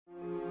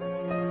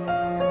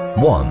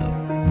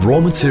1.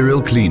 Raw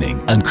material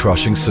cleaning and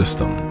crushing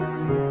system.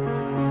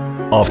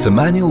 After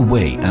manual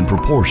weigh and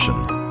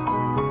proportion,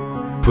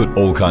 put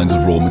all kinds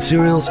of raw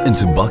materials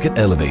into bucket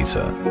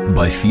elevator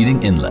by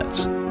feeding inlet.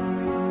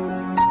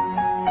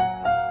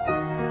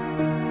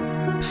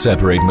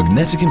 Separate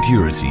magnetic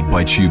impurity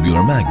by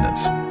tubular magnet.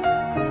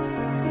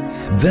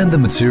 Then the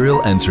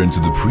material enter into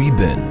the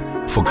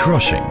pre-bin for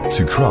crushing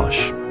to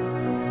crush.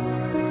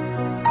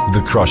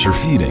 The crusher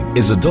feeding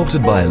is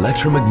adopted by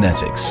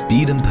electromagnetic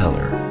speed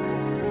impeller.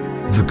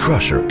 The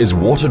crusher is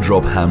water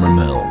drop hammer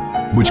mill,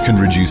 which can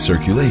reduce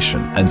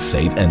circulation and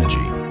save energy.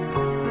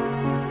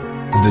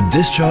 The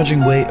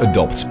discharging way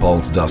adopts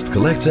pulse dust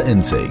collector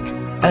intake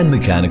and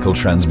mechanical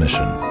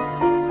transmission.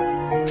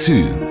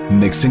 2.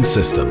 Mixing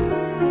system.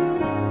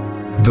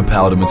 The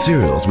powder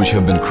materials which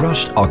have been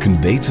crushed are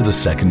conveyed to the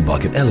second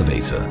bucket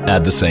elevator.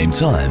 At the same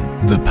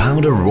time, the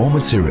powder raw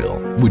material,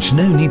 which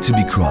no need to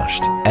be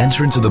crushed,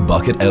 enter into the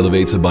bucket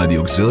elevator by the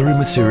auxiliary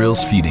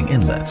materials feeding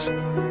inlet,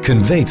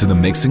 conveyed to the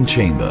mixing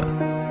chamber.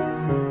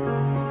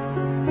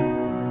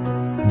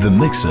 The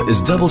mixer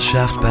is double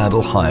shaft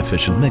paddle high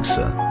efficient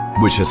mixer,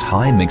 which has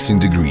high mixing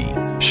degree,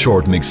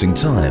 short mixing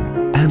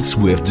time and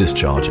swift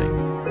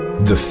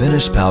discharging. The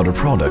finished powder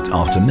product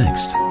after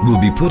mixed will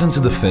be put into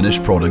the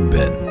finished product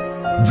bin.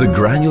 The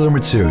granular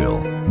material,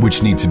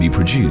 which need to be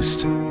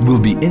produced, will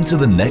be into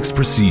the next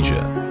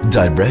procedure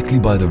directly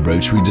by the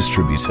rotary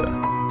distributor.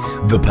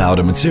 The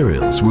powder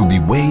materials will be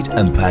weighed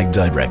and packed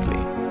directly.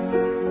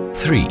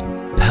 3.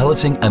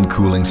 Pelleting and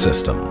cooling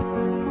system.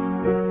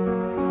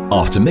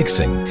 After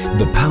mixing,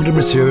 the powder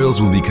materials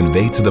will be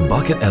conveyed to the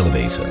bucket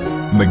elevator,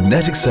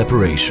 magnetic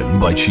separation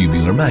by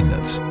tubular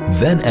magnets,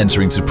 then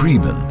entering to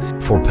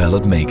pre-bin for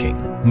pellet making.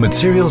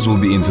 Materials will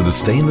be into the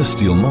stainless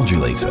steel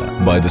modulator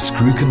by the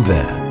screw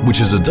conveyor, which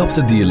has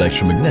adopted the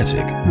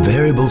electromagnetic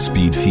variable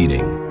speed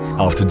feeding.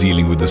 After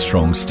dealing with the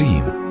strong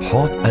steam,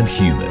 hot and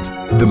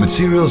humid, the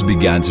materials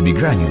began to be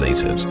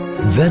granulated,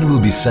 then will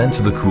be sent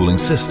to the cooling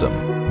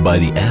system by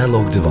the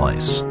airlock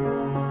device.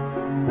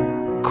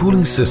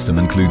 Cooling system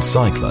includes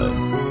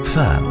cyclone,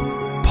 fan,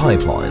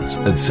 pipelines,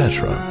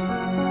 etc.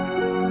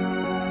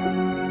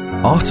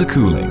 After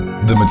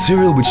cooling, the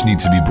material which need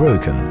to be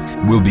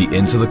broken will be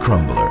into the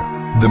crumbler.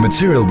 The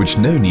material which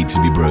no need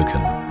to be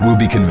broken will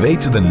be conveyed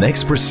to the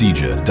next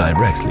procedure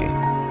directly.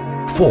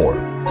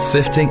 4.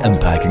 Sifting and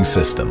packing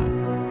system.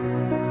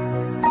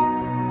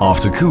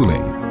 After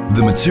cooling,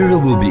 the material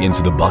will be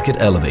into the bucket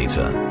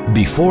elevator.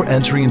 Before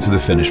entering into the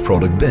finished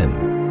product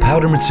bin,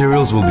 powder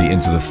materials will be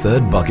into the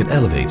third bucket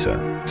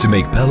elevator to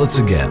make pellets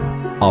again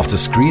after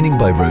screening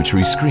by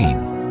rotary screen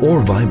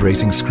or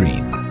vibrating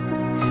screen.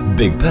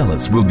 Big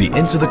pellets will be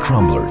into the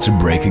crumbler to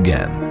break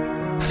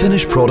again.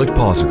 Finished product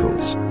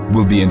particles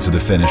will be into the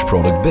finished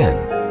product bin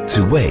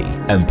to weigh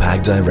and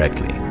pack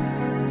directly.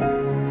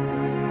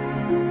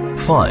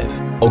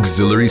 5.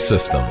 Auxiliary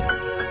system.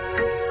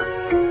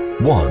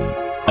 1.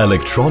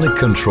 Electronic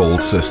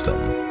controlled system.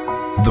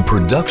 The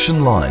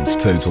production line's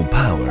total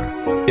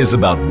power is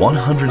about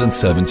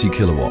 170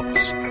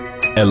 kilowatts.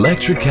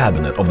 Electric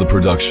cabinet of the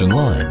production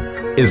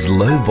line is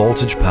low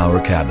voltage power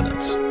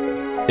cabinet.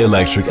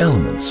 Electric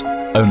elements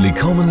only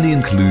commonly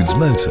includes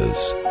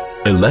motors,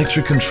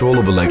 electric control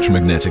of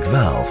electromagnetic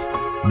valve,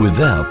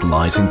 without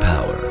lighting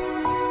power.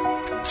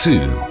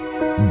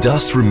 2.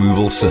 Dust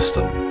removal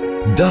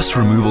system. Dust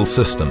removal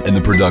system in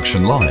the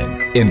production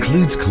line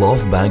includes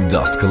cloth bag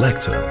dust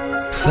collector,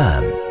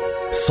 fan,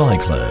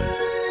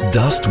 cyclone,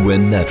 dust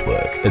wind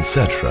network,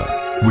 etc.,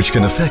 which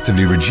can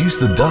effectively reduce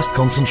the dust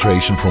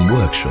concentration from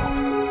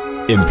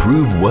workshop,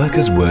 improve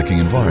workers' working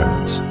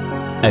environment,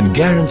 and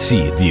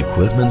guarantee the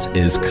equipment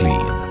is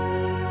clean.